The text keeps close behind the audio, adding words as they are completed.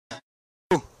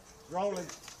Rolling.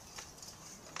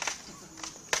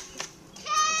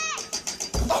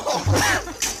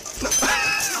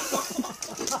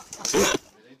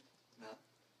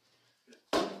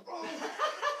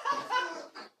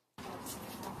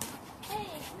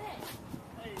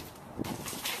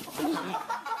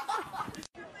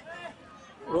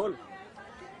 Role.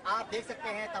 आप देख सकते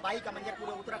हैं तबाही का मंजर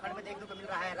पूरे उत्तराखंड में देखने को मिल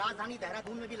रहा है। राजधानी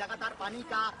देहरादून में भी लगातार पानी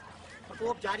का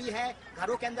प्रकोप जारी है।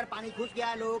 घरों के अंदर पानी घुस गया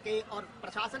है लोगों के, और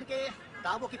प्रशासन के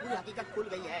दावों की पूरी हकीकत खुल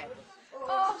गई है।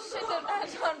 Oh shit, den er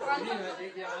sådan brændt.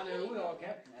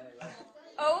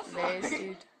 Oh fuck.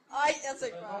 Ej, jeg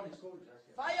tænker bare.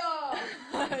 Fire!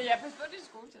 Ja, pas på din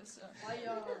skotaske.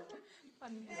 Fire!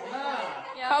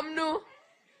 Kom nu.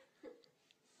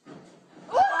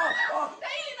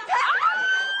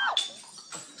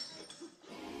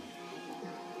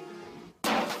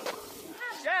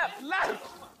 Chef, left!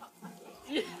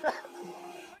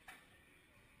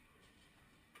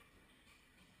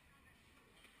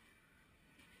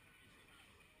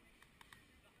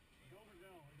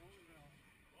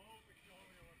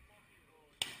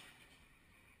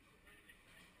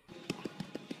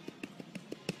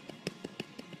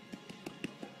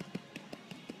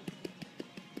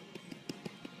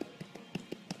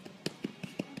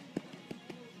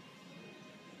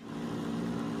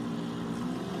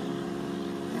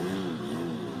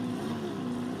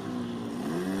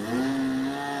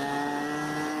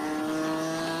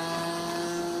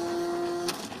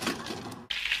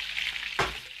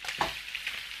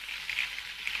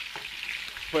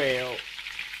 Fail.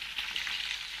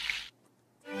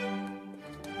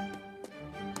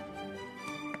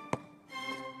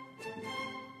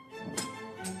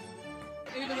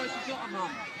 Even though she's not a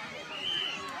mum.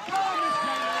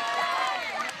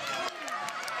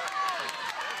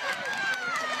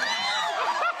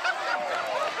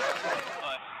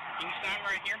 Can you stand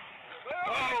right here?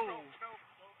 Whoa!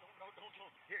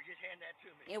 Here, just hand that to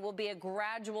me. It will be a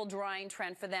gradual drying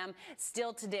trend for them.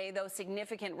 Still today, though,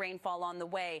 significant rainfall on the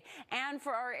way. And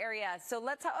for our area, so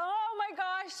let's oh my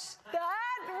gosh,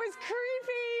 that was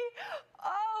creepy.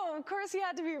 Oh, of course he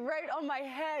had to be right on my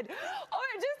head. Oh,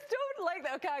 I just don't like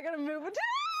that. Okay, I gotta move it.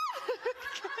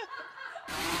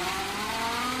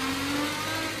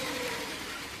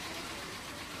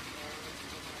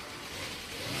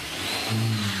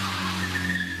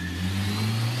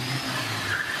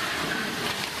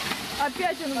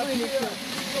 Опять он вылетел.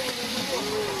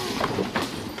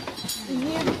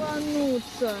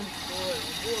 Ебануться.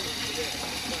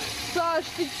 Саш,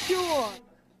 ты чё?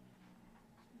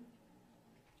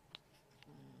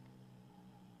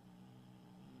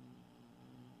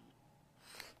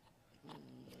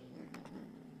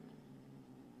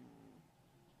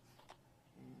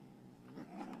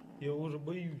 Я уже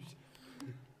боюсь.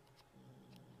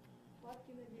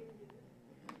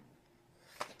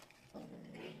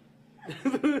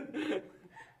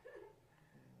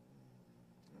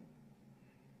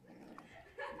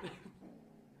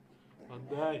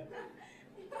 Отдай.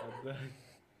 Отдай.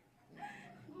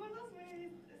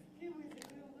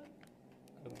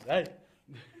 Отдай.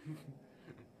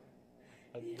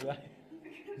 Отдай.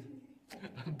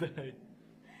 Отдай.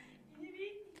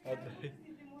 Отдай.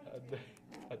 Отдай.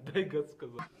 Отдай, гад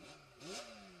сказал.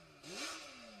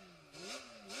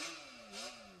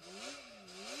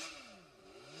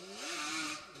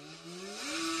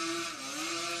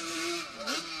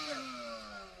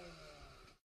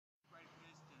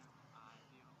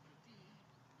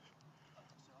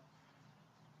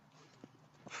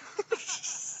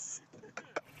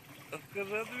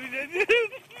 Скажи, от меня нет.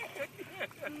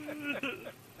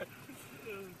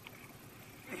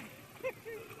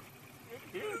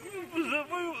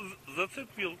 Забыл,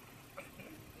 зацепил.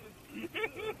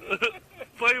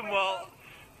 Поймал.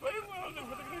 Поймал,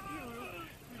 фотографирую.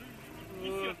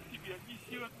 Несет тебя,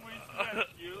 несет мой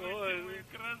сладкий. Ой, мой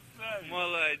красавец.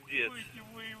 Молодец. Ой, ты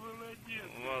мой молодец.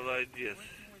 Молодец.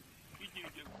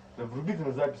 Да вруби ты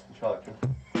на запись сначала.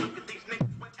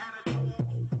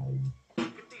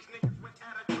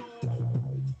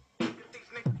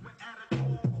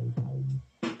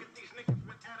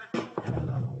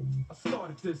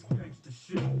 This gangster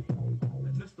shit,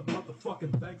 and it's the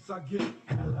motherfucking thanks I get.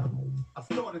 Hello. I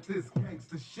started this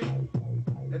gangster shit,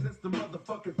 and it's the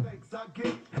motherfucking thanks I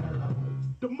get. Hello.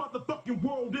 The motherfucking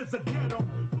world is a ghetto,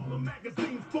 full of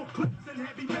magazines, full clips, and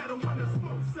heavy metal. When the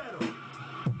smoke settle,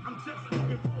 I'm just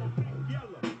looking for a big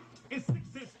yellow. In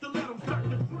 6-inch stilettos,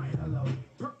 Dr. Dre. Hello.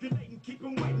 Percolating, keep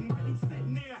 'em waiting. While you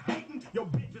sitting there hating, your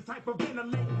bitch is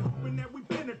hyperventilating, hoping that we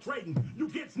penetrating. You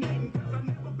get snating, cause I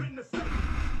never been the same.